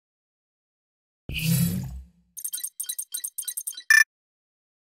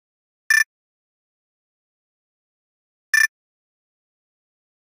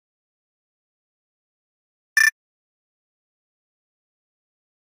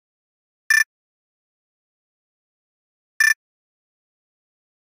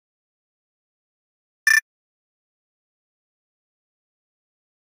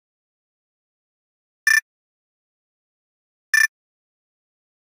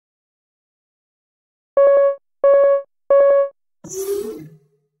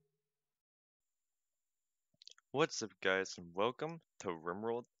What's up guys and welcome to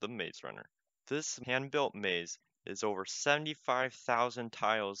RimWorld the Maze Runner. This hand-built maze is over 75,000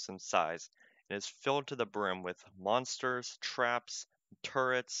 tiles in size and is filled to the brim with monsters, traps,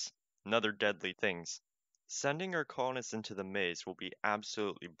 turrets, and other deadly things. Sending our colonists into the maze will be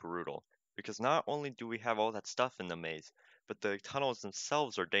absolutely brutal because not only do we have all that stuff in the maze, but the tunnels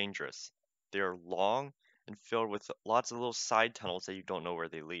themselves are dangerous. They are long and filled with lots of little side tunnels that you don't know where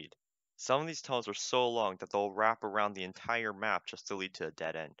they lead. Some of these tunnels are so long that they'll wrap around the entire map just to lead to a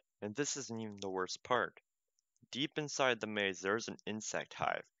dead end. And this isn't even the worst part. Deep inside the maze there's an insect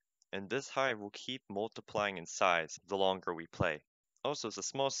hive, and this hive will keep multiplying in size the longer we play. Also, as a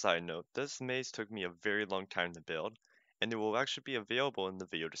small side note, this maze took me a very long time to build, and it will actually be available in the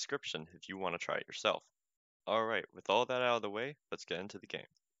video description if you want to try it yourself. Alright, with all that out of the way, let's get into the game.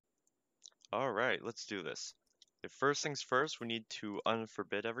 Alright, let's do this. If first things first, we need to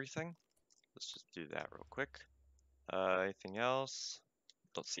unforbid everything. Let's just do that real quick. Anything else?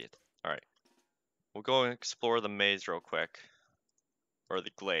 Don't see it. Alright. We'll go and explore the maze real quick. Or the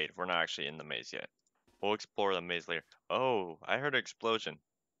glade. We're not actually in the maze yet. We'll explore the maze later. Oh, I heard an explosion.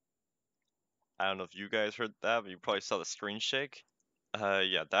 I don't know if you guys heard that, but you probably saw the screen shake.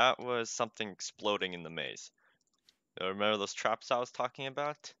 Yeah, that was something exploding in the maze. Remember those traps I was talking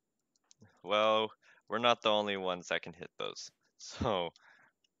about? Well, we're not the only ones that can hit those. So,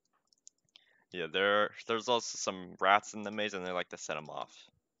 yeah, there's also some rats in the maze and they like to set them off.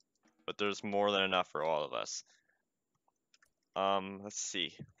 But there's more than enough for all of us. Let's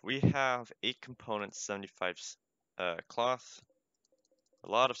see. We have 8 components, 75 cloth,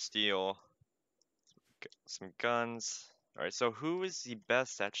 a lot of steel, some guns. Alright, so who is the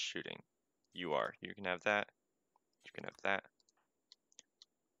best at shooting? You are. You can have that. You can have that.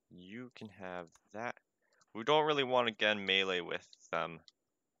 You can have that. We don't really want to get melee with them,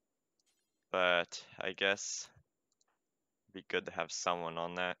 but I guess it'd be good to have someone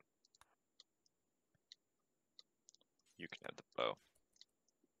on that. You can have the bow.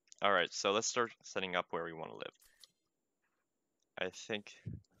 Alright, so let's start setting up where we want to live. I think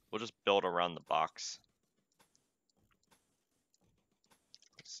we'll just build around the box.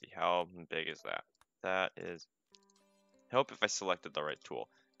 Let's see, how big is that? That is, I hope if I selected the right tool.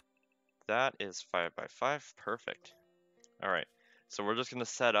 That is 5 by 5, perfect. Alright, so we're just gonna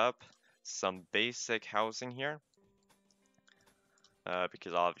set up some basic housing here.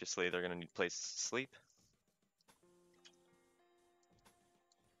 Because obviously they're gonna need places to sleep.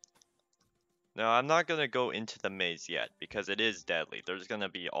 Now, I'm not gonna go into the maze yet, because it is deadly. There's gonna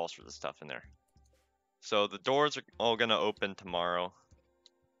be all sorts of stuff in there. So the doors are all gonna open tomorrow.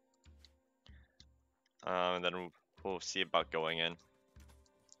 And then we'll see about going in.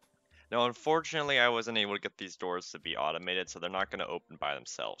 Now, unfortunately, I wasn't able to get these doors to be automated, so they're not going to open by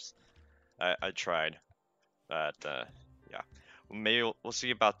themselves. I tried, but yeah. Maybe we'll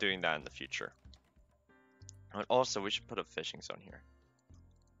see about doing that in the future. And also, we should put a fishing zone here,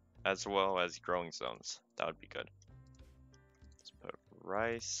 as well as growing zones. That would be good. Let's put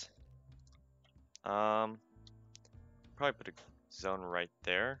rice. Probably put a zone right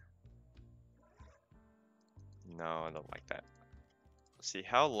there. No, I don't like that. Let's see,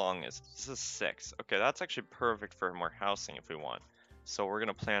 how long is this? This is 6. Okay, that's actually perfect for more housing if we want. So we're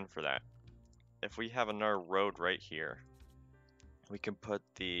gonna plan for that. If we have another road right here, we can put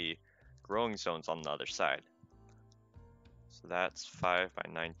the growing zones on the other side. So that's 5 by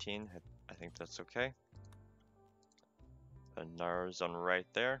 19. I think that's okay. Another zone right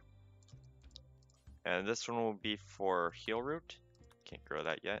there. And this one will be for heel root. Can't grow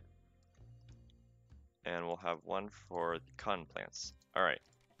that yet. And we'll have one for the cotton plants. Alright.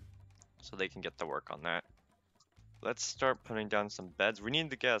 So they can get to work on that. Let's start putting down some beds. We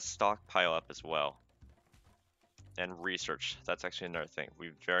need to get a stockpile up as well. And research. That's actually another thing. We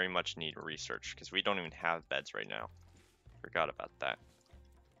very much need research because we don't even have beds right now. Forgot about that.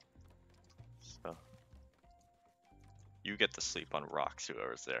 So you get to sleep on rocks,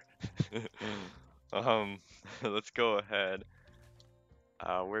 whoever's there. Let's go ahead.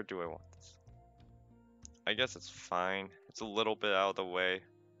 Where do I want this? I guess it's fine. It's a little bit out of the way,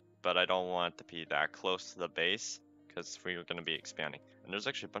 but I don't want it to be that close to the base because we're going to be expanding. And there's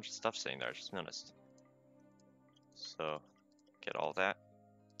actually a bunch of stuff sitting there, I just noticed. So, get all that.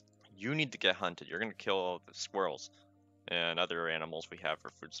 You need to get hunted. You're going to kill all the squirrels and other animals we have for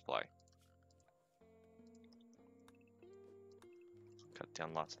food supply. Cut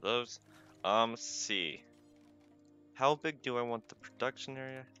down lots of those. Let's see. How big do I want the production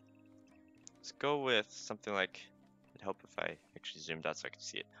area? Let's go with something like, it'd help if I actually zoomed out so I could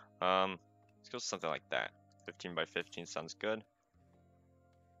see it. Let's go with something like that. 15 by 15 sounds good.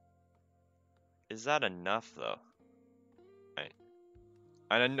 Is that enough though?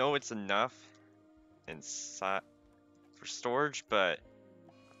 I know it's enough inside for storage, but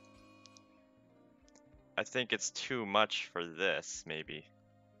I think it's too much for this, maybe.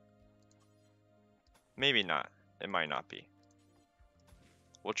 Maybe not. It might not be.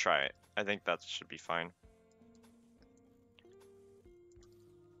 We'll try it. I think that should be fine.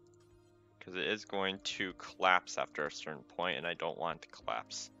 Because it is going to collapse after a certain point, and I don't want it to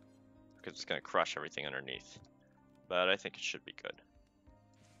collapse. Because it's going to crush everything underneath. But I think it should be good.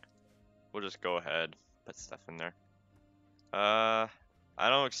 We'll just go ahead, put stuff in there. I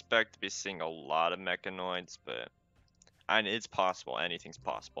don't expect to be seeing a lot of mechanoids, but it's possible. Anything's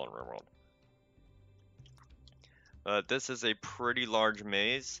possible in RimWorld. This is a pretty large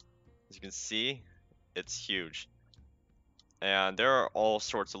maze. As you can see, it's huge. And there are all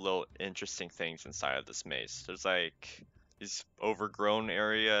sorts of little interesting things inside of this maze. There's like these overgrown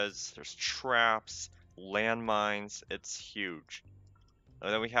areas, there's traps, landmines, it's huge.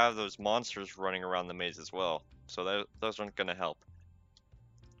 And then we have those monsters running around the maze as well, so those aren't gonna help.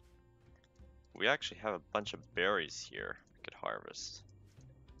 We actually have a bunch of berries here we could harvest.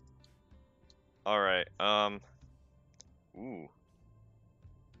 Alright, ooh.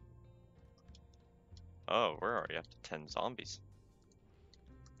 Oh, we're already up to 10 zombies.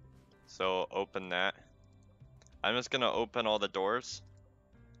 So open that. I'm just gonna open all the doors.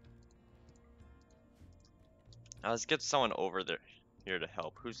 Now let's get someone over there here to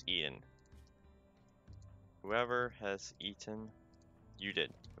help. Who's eaten? Whoever has eaten. You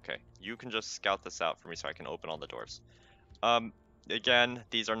did. Okay. You can just scout this out for me so I can open all the doors. Again,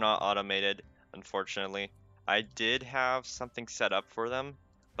 these are not automated, unfortunately. I did have something set up for them,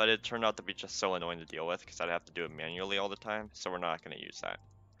 but it turned out to be just so annoying to deal with because I'd have to do it manually all the time, so we're not going to use that.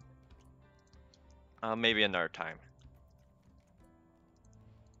 Maybe another time.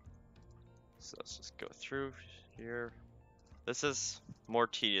 So let's just go through here. This is more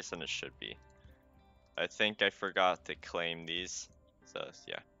tedious than it should be. I think I forgot to claim these. So,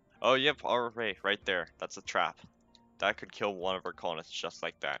 yeah. Oh, yep, alright, right there. That's a trap. That could kill one of our colonists just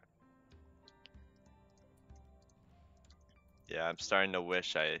like that. Yeah, I'm starting to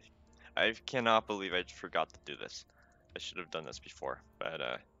wish I cannot believe I forgot to do this. I should have done this before, but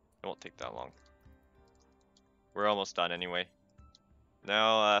it won't take that long. We're almost done anyway.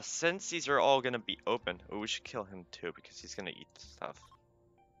 Now, since these are all gonna be open, oh, we should kill him too because he's gonna eat stuff.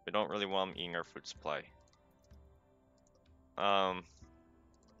 We don't really want him eating our food supply.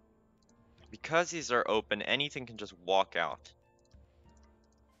 Because these are open, anything can just walk out.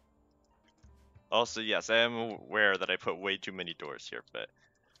 Also, yes, I am aware that I put way too many doors here, but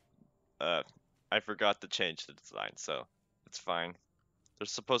I forgot to change the design, so it's fine.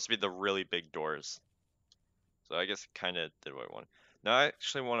 There's supposed to be the really big doors. So I guess it kind of did what I wanted. Now I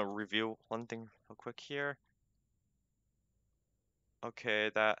actually want to review one thing real quick here. Okay,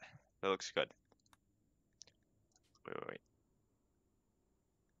 that looks good. Wait.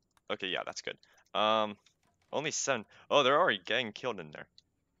 Okay, yeah, that's good. Only 7. Oh, they're already getting killed in there.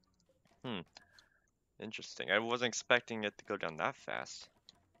 Interesting. I wasn't expecting it to go down that fast.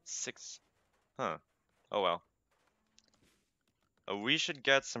 6. Huh. Oh well. We should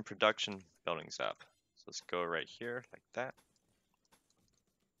get some production buildings up. So let's go right here, like that.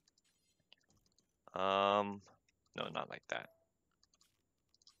 No, not like that.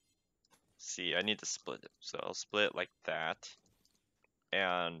 See, I need to split it. So I'll split it like that.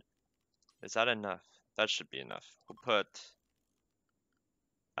 And is that enough? That should be enough. We'll put...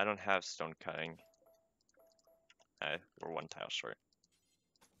 I don't have stone cutting. We're 1 tile short.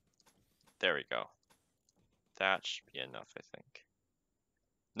 There we go. That should be enough, I think.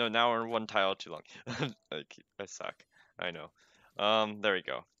 No, now we're 1 tile too long. I suck. I know. There we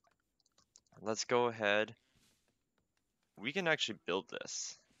go. Let's go ahead. We can actually build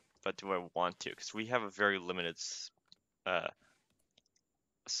this. But do I want to? Because we have a very limited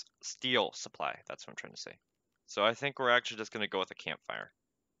steel supply. That's what I'm trying to say. So I think we're actually just going to go with a campfire.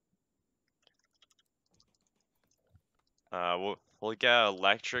 We'll get an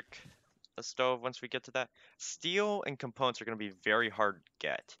electric stove once we get to that. Steel and components are going to be very hard to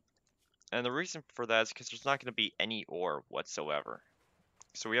get. And the reason for that is because there's not going to be any ore whatsoever.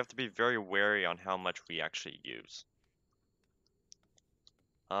 So we have to be very wary on how much we actually use.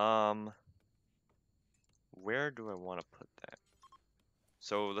 Where do I want to put that?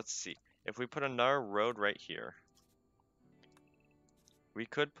 So let's see. If we put another road right here, we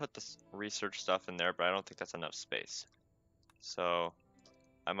could put the research stuff in there, but I don't think that's enough space. So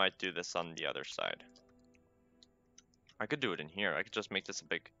I might do this on the other side. I could do it in here. I could just make this a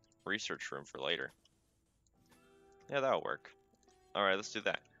big research room for later. Yeah, that'll work. Alright, let's do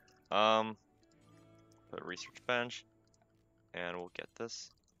that. Put a research bench, and we'll get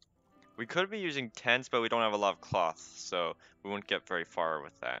this. We could be using tents, but we don't have a lot of cloth, so we won't get very far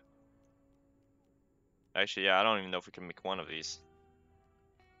with that. Actually, yeah, I don't even know if we can make one of these.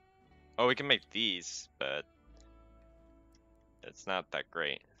 Oh, we can make these, but it's not that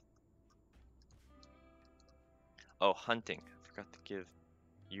great. Oh, hunting. I forgot to give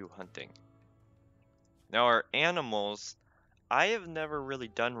you hunting. Now our animals, I have never really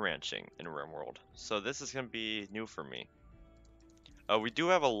done ranching in RimWorld, so this is going to be new for me. We do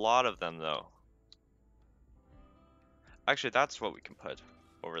have a lot of them though. Actually, that's what we can put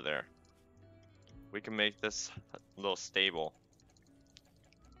over there. We can make this little stable.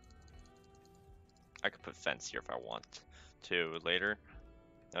 I could put fence here if I want to later.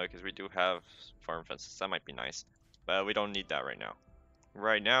 No, because we do have farm fences. That might be nice. But we don't need that right now.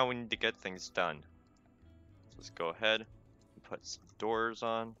 Right now, we need to get things done. So let's go ahead and put some doors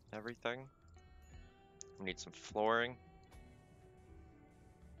on everything. We need some flooring.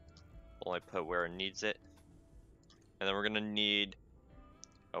 Only put where it needs it. And then we're going to need...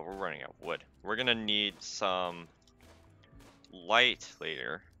 Oh, we're running out of wood. We're going to need some light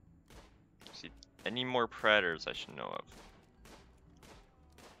later. See, any more predators I should know of.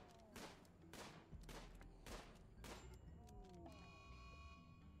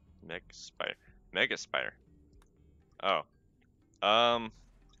 Mega spider. Oh.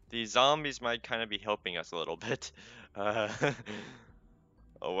 These zombies might kind of be helping us a little bit.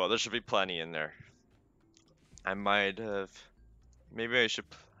 Oh well, there should be plenty in there. I might have... Maybe I should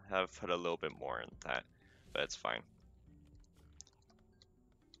have put a little bit more in that, but it's fine.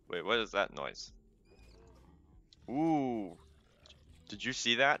 Wait, what is that noise? Ooh. Did you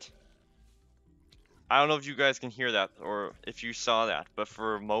see that? I don't know if you guys can hear that or if you saw that, but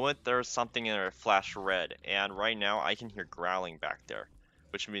for a moment there was something in there flash red, and right now I can hear growling back there,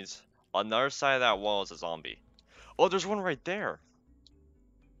 which means on the other side of that wall is a zombie. Oh, there's one right there.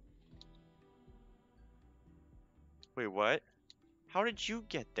 Wait, what? How did you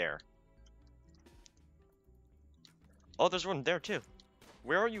get there? Oh, there's one there too.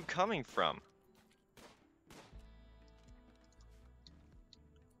 Where are you coming from?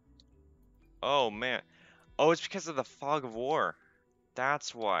 Oh man. Oh, it's because of the fog of war.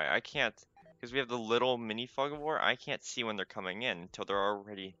 That's why. I can't, because we have the little mini fog of war, I can't see when they're coming in until they're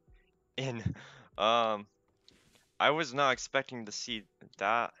already in. I was not expecting to see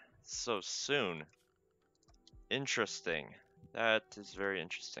that so soon. Interesting. That is very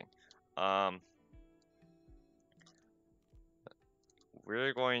interesting.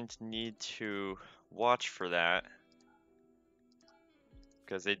 We're going to need to watch for that.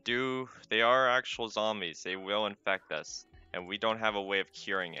 Because they are actual zombies. They will infect us. And we don't have a way of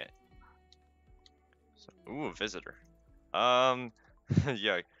curing it. So, ooh, a visitor.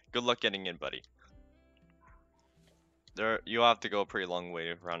 Yeah, good luck getting in, buddy. You'll have to go a pretty long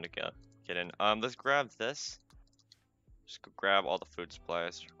way around to get in. Let's grab this. Just go grab all the food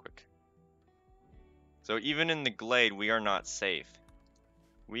supplies real quick. So even in the Glade, we are not safe.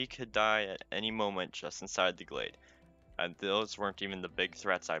 We could die at any moment just inside the Glade. And those weren't even the big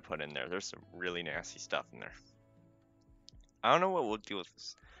threats I put in there. There's some really nasty stuff in there. I don't know what we'll do with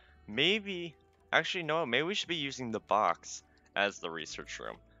this. Maybe, actually no, maybe we should be using the box as the research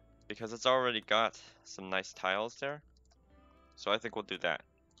room. Because it's already got some nice tiles there. So I think we'll do that.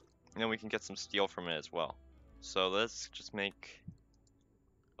 And then we can get some steel from it as well. So let's just make,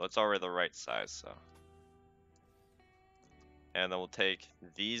 well, it's already the right size, so. And then we'll take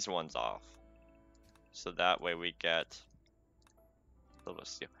these ones off. So that way we get a little bit of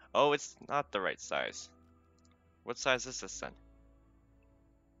steel. Oh, it's not the right size. What size is this then?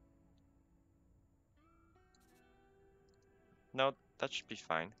 No, that should be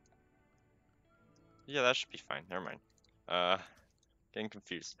fine. Yeah, that should be fine. Never mind. Getting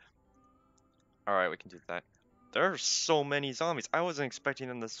confused. Alright, we can do that. There are so many zombies. I wasn't expecting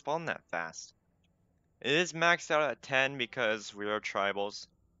them to spawn that fast. It is maxed out at 10 because we are tribals,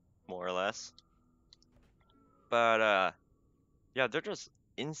 more or less. But, yeah, they're just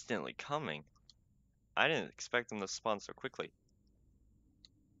instantly coming. I didn't expect them to spawn so quickly.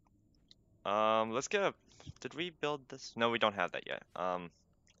 Let's get a... Did we build this? No, we don't have that yet.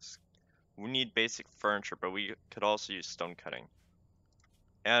 We need basic furniture, but we could also use stone cutting.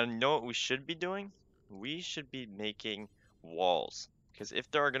 And you know what we should be doing? We should be making walls. Because if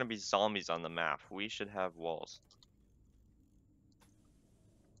there are going to be zombies on the map, we should have walls.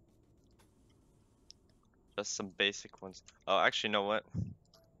 Just some basic ones. Oh, actually, you know what?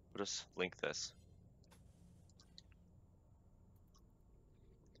 We'll just link this.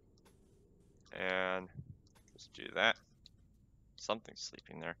 And let's do that. Something's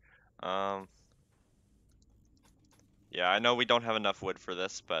sleeping there. Yeah, I know we don't have enough wood for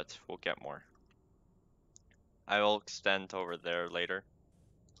this, but we'll get more. I will extend over there later.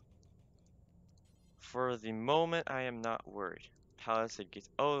 For the moment, I am not worried. Palisade gates.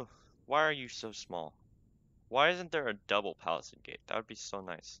 Oh, why are you so small? Why isn't there a double palisade gate? That would be so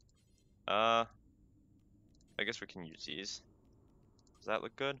nice. I guess we can use these. Does that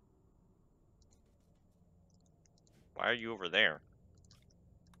look good? Why are you over there?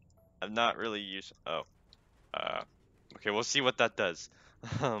 I'm not really used. Oh, okay, we'll see what that does.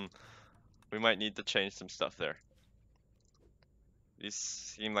 Um, we might need to change some stuff there. These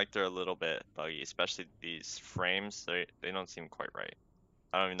seem like they're a little bit buggy, especially these frames. They don't seem quite right.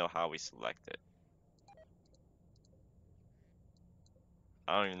 I don't even know how we select it.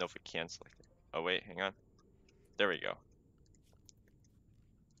 I don't even know if we can select it. Oh wait, hang on. There we go.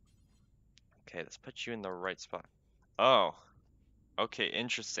 Okay, let's put you in the right spot. Oh, okay,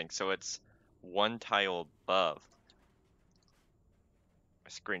 interesting. So it's one tile above. My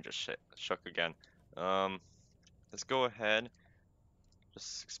screen just shook again. Let's go ahead.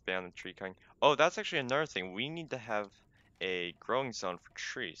 Just expand the tree kind. Oh, that's actually another thing. We need to have a growing zone for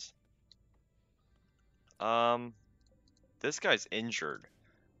trees. This guy's injured.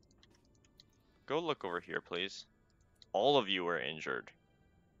 Go look over here, please. All of you are injured.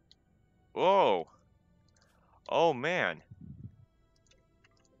 Whoa. Oh, man.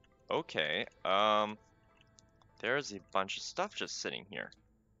 Okay, there's a bunch of stuff just sitting here.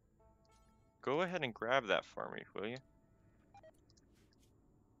 Go ahead and grab that for me, will you?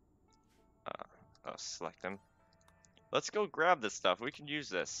 I'll select them. Let's go grab this stuff. We could use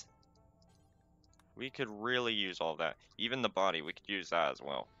this. We could really use all that. Even the body, we could use that as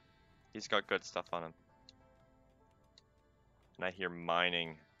well. He's got good stuff on him. And I hear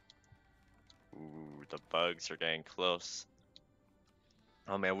mining. Ooh, the bugs are getting close.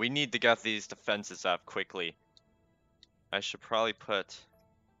 Oh man, we need to get these defenses up quickly. I should probably put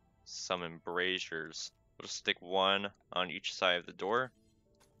some embrasures. We'll just stick one on each side of the door.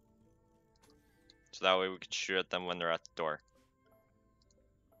 So that way we can shoot at them when they're at the door.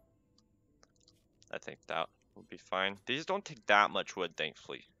 I think that will be fine. These don't take that much wood,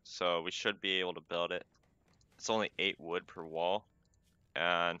 thankfully. So we should be able to build it. It's only 8 wood per wall.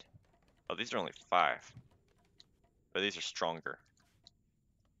 And, oh, these are only 5. But these are stronger.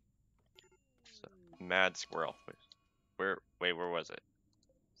 So, mad squirrel. Wait, where was it?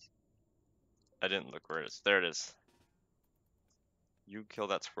 I didn't look where it is. There it is. You kill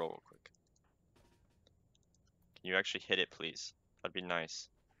that squirrel real quick. Can you actually hit it, please? That'd be nice.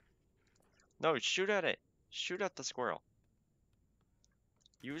 No, shoot at it. Shoot at the squirrel.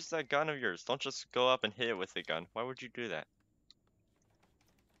 Use that gun of yours. Don't just go up and hit it with the gun. Why would you do that?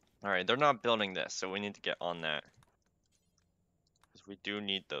 Alright, they're not building this, so we need to get on that. Because we do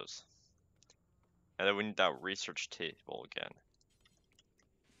need those. And then we need that research table again.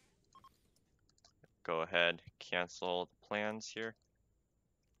 Go ahead, cancel the plans here.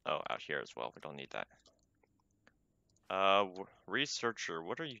 Oh, out here as well. We don't need that. Researcher,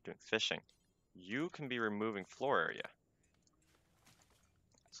 what are you doing? Fishing. You can be removing floor area.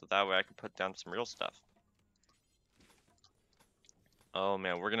 So that way I can put down some real stuff. Oh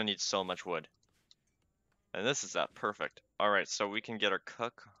man, we're gonna need so much wood. And this is that, perfect. Alright, so we can get our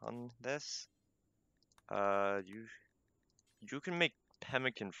cook on this. You can make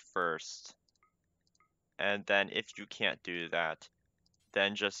pemmican first. And then if you can't do that,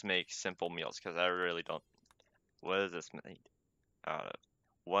 then just make simple meals, because I really don't. What is this made out of?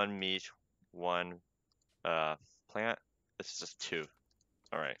 1 meat, 1 plant. This is just 2.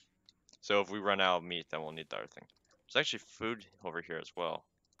 Alright. So if we run out of meat, then we'll need the other thing. There's actually food over here as well.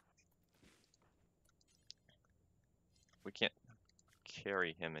 We can't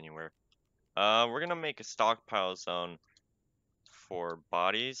carry him anywhere. We're gonna make a stockpile zone for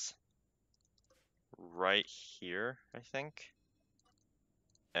bodies right here, I think.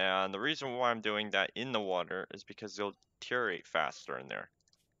 And the reason why I'm doing that in the water is because they'll deteriorate faster in there.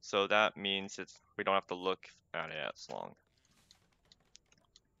 So that means we don't have to look at it as long.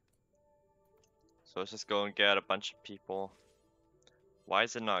 So let's just go and get a bunch of people. Why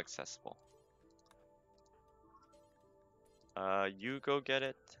is it not accessible? You go get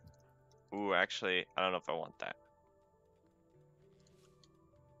it. Ooh, actually, I don't know if I want that.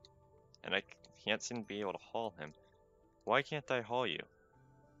 And I can't seem to be able to haul him. Why can't I haul you?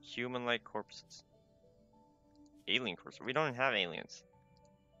 Human-like corpses. Alien corpses? We don't have aliens.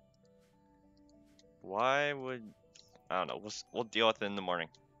 Why would... I don't know. We'll deal with it in the morning.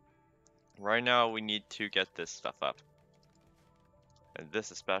 Right now, we need to get this stuff up. And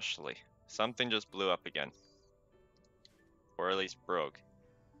this especially. Something just blew up again. Or at least broke.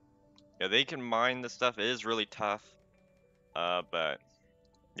 Yeah, they can mine this stuff. It is really tough. But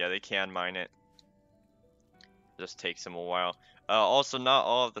yeah, they can mine it. Just takes them a while. Also, not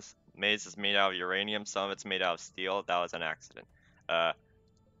all of the maze is made out of uranium. Some of it's made out of steel. That was an accident.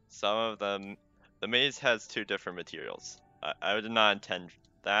 Some of them, the maze has 2 different materials. I did not intend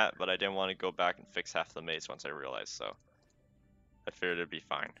that, but I didn't want to go back and fix half the maze once I realized, so I figured it'd be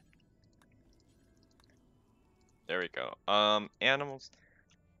fine. There we go. Animals.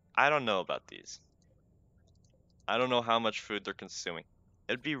 I don't know about these. I don't know how much food they're consuming.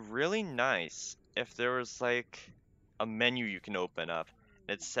 It'd be really nice if there was like a menu you can open up.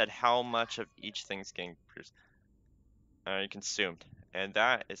 It said how much of each thing's getting consumed, and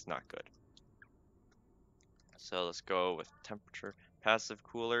that is not good. So let's go with temperature, passive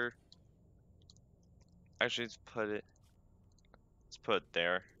cooler. Actually, let's put it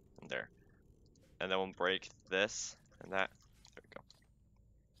there and there, and then we'll break this and that. There we go.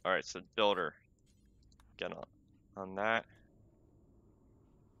 All right, so builder, get on that,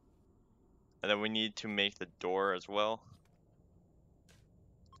 and then we need to make the door as well.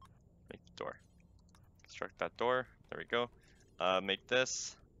 Make the door. Construct that door. There we go. Make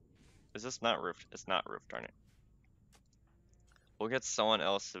this. Is this not roofed? It's not roofed, darn it. We'll get someone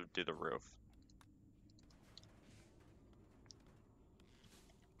else to do the roof.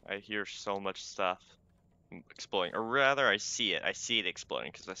 I hear so much stuff exploding, or rather I see it. I see it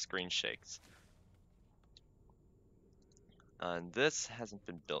exploding because the screen shakes. And this hasn't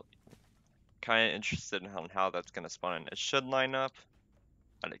been built. Kind of interested in how that's going to spawn in. It should line up.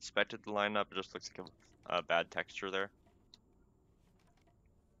 I'd expect it to line up. It just looks like a bad texture there.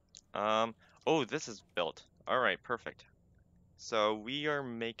 Oh, this is built. Alright, perfect. So we are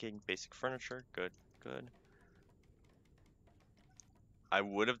making basic furniture. Good, good. I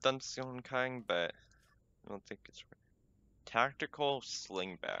would have done stone cutting, but I don't think it's right. Tactical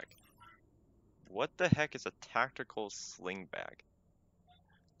sling bag. What the heck is a tactical sling bag?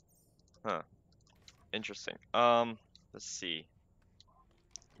 Huh. Interesting. Let's see.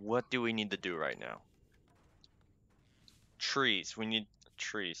 What do we need to do right now? Trees. We need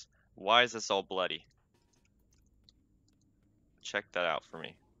trees. Why is this all bloody? Check that out for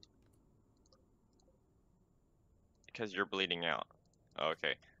me. Because you're bleeding out.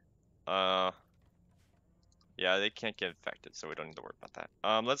 Okay. Yeah, they can't get infected, so we don't need to worry about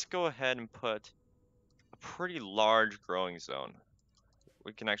that. Let's go ahead and put a pretty large growing zone.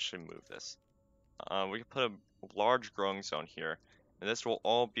 We can actually move this. We can put a large growing zone here, and this will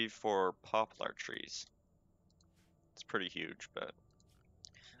all be for poplar trees. It's pretty huge, but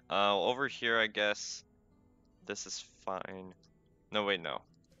over here, I guess this is fine. No, wait, no.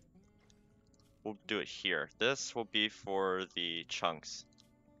 We'll do it here. This will be for the chunks.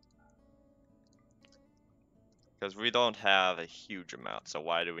 Because we don't have a huge amount, so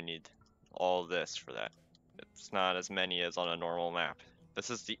why do we need all this for that? It's not as many as on a normal map. This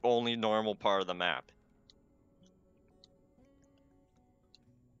is the only normal part of the map.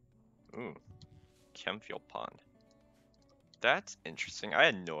 Ooh, Chemfield Pond. That's interesting. I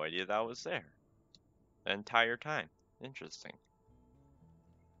had no idea that was there the entire time. Interesting.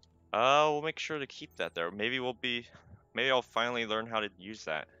 We'll make sure to keep that there. Maybe I'll finally learn how to use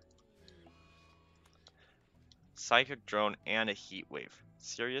that. Psychic drone and a heat wave.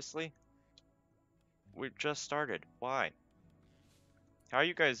 Seriously? We just started. Why? How are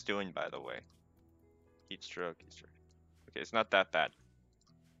you guys doing, by the way? Heat stroke, heat stroke. Okay, it's not that bad.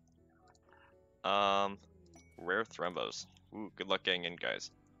 Rare thrombos. Ooh, good luck getting in,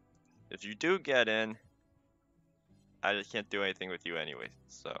 guys. If you do get in, I just can't do anything with you anyway,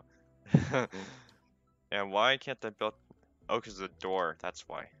 so. And why can't I build? Oh, because of the door, that's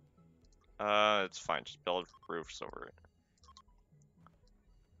why. It's fine, just build roofs over it.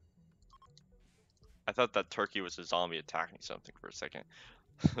 I thought that turkey was a zombie attacking something for a second.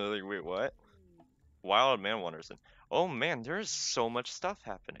 Like, wait, what? Wild man wanders in. Oh man, there is so much stuff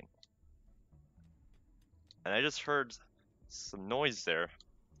happening. And I just heard some noise there,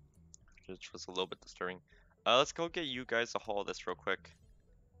 which was a little bit disturbing. Let's go get you guys to haul this real quick.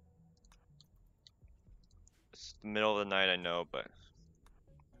 It's the middle of the night, I know, but...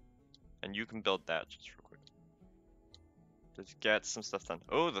 And you can build that just real quick. Just get some stuff done.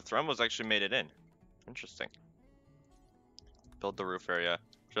 Oh, the Thrumbos actually made it in. Interesting. Build the roof area,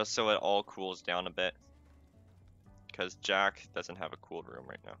 just so it all cools down a bit. Because Jack doesn't have a cooled room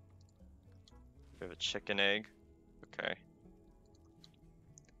right now. We have a chicken egg. Okay.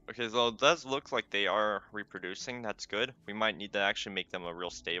 Okay, so it does look like they are reproducing. That's good. We might need to actually make them a real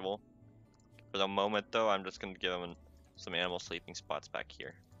stable. For the moment, though, I'm just going to give them some animal sleeping spots back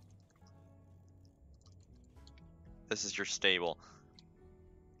here. This is your stable.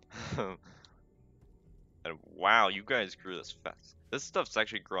 And wow, you guys grew this fast. This stuff's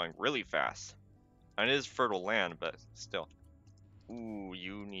actually growing really fast. And it is fertile land, but still. Ooh,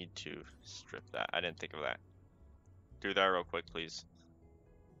 you need to strip that. I didn't think of that. Do that real quick, please.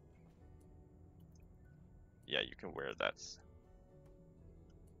 Yeah, you can wear that.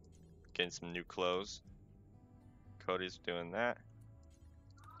 Getting some new clothes. Cody's doing that.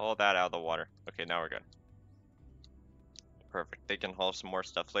 Haul that out of the water. Okay, now we're good. Perfect. They can haul some more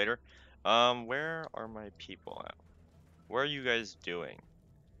stuff later. Where are my people at? What are you guys doing?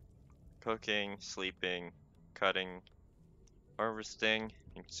 Cooking, sleeping, cutting, harvesting,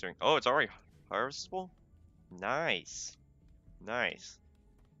 and consuming. Oh, it's already harvestable? Nice. Nice.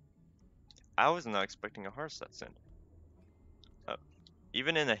 I was not expecting a harvest that soon.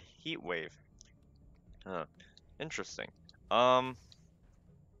 Even in a heat wave. Huh. Interesting. Yeah,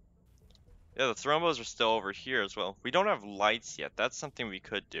 the thrombos are still over here as well. We don't have lights yet. That's something we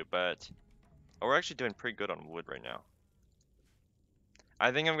could do, but we're actually doing pretty good on wood right now.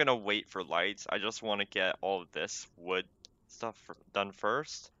 I think I'm gonna wait for lights. I just want to get all of this wood stuff done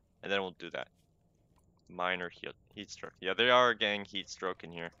first, and then we'll do that. Minor heat stroke. Yeah, they are getting heat stroke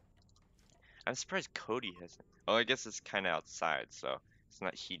in here. I'm surprised Cody hasn't. Oh, I guess it's kind of outside, so it's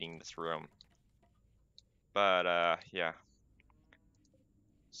not heating this room. But, yeah.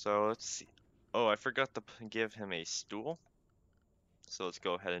 So, let's see. Oh, I forgot to give him a stool. So let's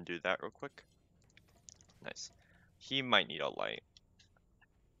go ahead and do that real quick. Nice. He might need a light.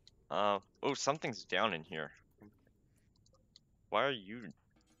 Oh, something's down in here. Why are you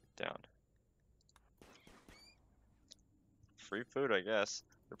down? Free food, I guess.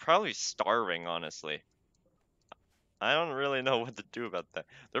 They're probably starving, honestly. I don't really know what to do about that.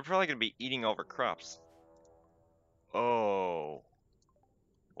 They're probably gonna be eating all our crops. Oh.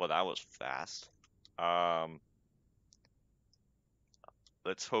 Well, that was fast.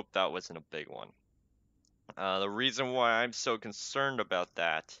 Let's hope that wasn't a big one. The reason why I'm so concerned about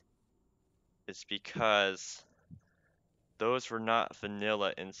that is because those were not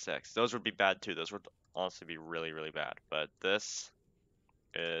vanilla insects. Those would be bad too. Those would honestly be really, really bad. But this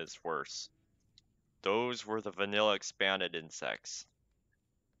is worse. Those were the vanilla expanded insects.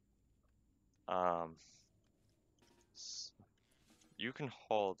 You can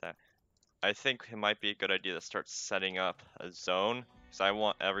hold that. I think it might be a good idea to start setting up a zone, because I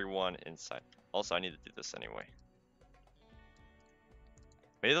want everyone inside. Also, I need to do this anyway.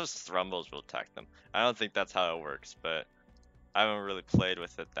 Maybe those thrumbos will attack them. I don't think that's how it works, but I haven't really played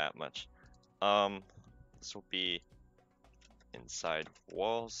with it that much. This will be inside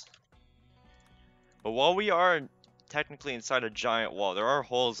walls. But while we are technically inside a giant wall, there are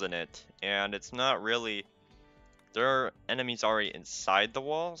holes in it, and it's not really... There are enemies already inside the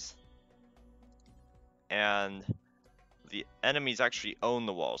walls, and the enemies actually own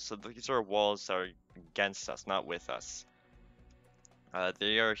the walls. So these are walls that are against us, not with us.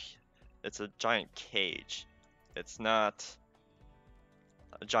 It's a giant cage. It's not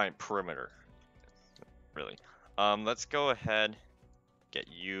a giant perimeter, really. Let's go ahead, get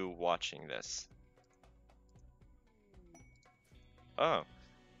you watching this. Oh,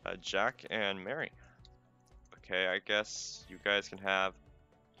 Jack and Mary. Okay, I guess you guys can have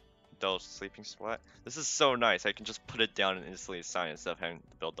those sleeping spot. This is so nice. I can just put it down and instantly assign it instead of having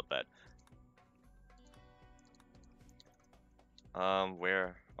to build the bed.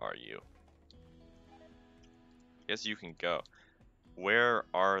 Where are you? I guess you can go. Where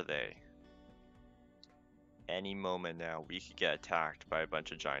are they? Any moment now, we could get attacked by a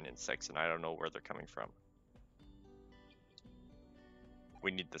bunch of giant insects, and I don't know where they're coming from.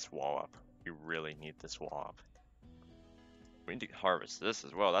 We need this wall up. We really need this wall up. We need to harvest this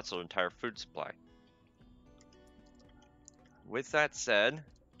as well. That's an entire food supply. With that said,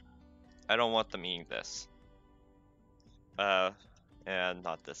 I don't want them eating this. And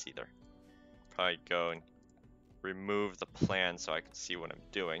not this either. Probably go and remove the plan so I can see what I'm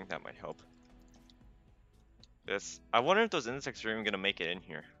doing. That might help. I wonder if those insects are even gonna make it in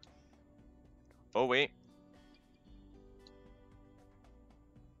here. Oh wait.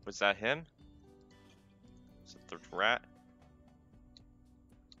 Was that him? Is it the rat?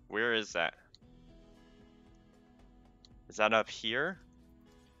 Where is that? Is that up here?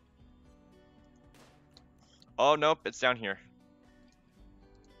 Oh nope, it's down here.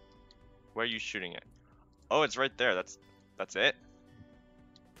 Where are you shooting it? Oh, it's right there. That's it.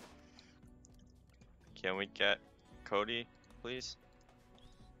 Can we get Cody, please?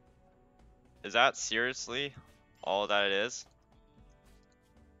 Is that seriously all that it is?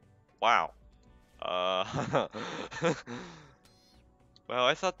 Wow. Well,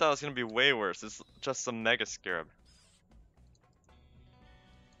 I thought that was gonna be way worse. It's just some mega scarab.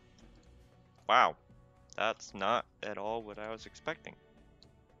 Wow. That's not at all what I was expecting.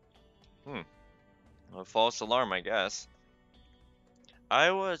 A false alarm, I guess. I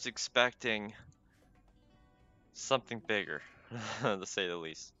was expecting something bigger, to say the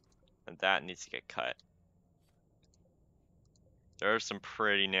least. And that needs to get cut. There are some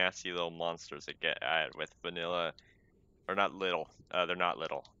pretty nasty little monsters that get added with vanilla. Or not little. They're not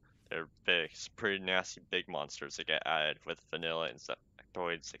little. They're big. Some pretty nasty big monsters that get added with vanilla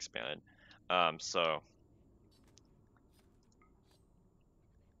insectoids expanded. So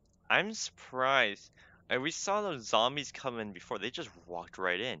I'm surprised. We saw those zombies come in before. They just walked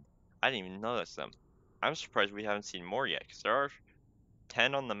right in. I didn't even notice them. I'm surprised we haven't seen more yet, because there are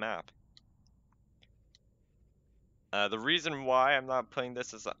 10 on the map. The reason why I'm not putting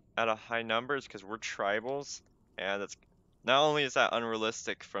this at a high number is because we're tribals, and it's not only is that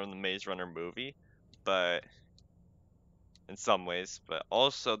unrealistic from the Maze Runner movie, but in some ways, but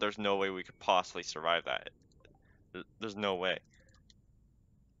also there's no way we could possibly survive that. There's no way.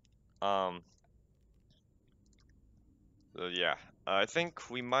 So yeah, I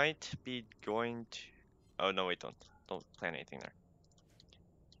think we might be going to. Oh no, wait, don't plan anything there.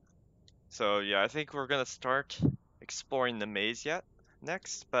 So yeah, I think we're gonna start exploring the maze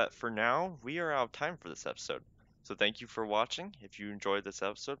next, but for now, we are out of time for this episode. So thank you for watching. If you enjoyed this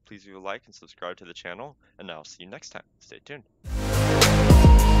episode, please leave a like and subscribe to the channel, and I'll see you next time. Stay tuned.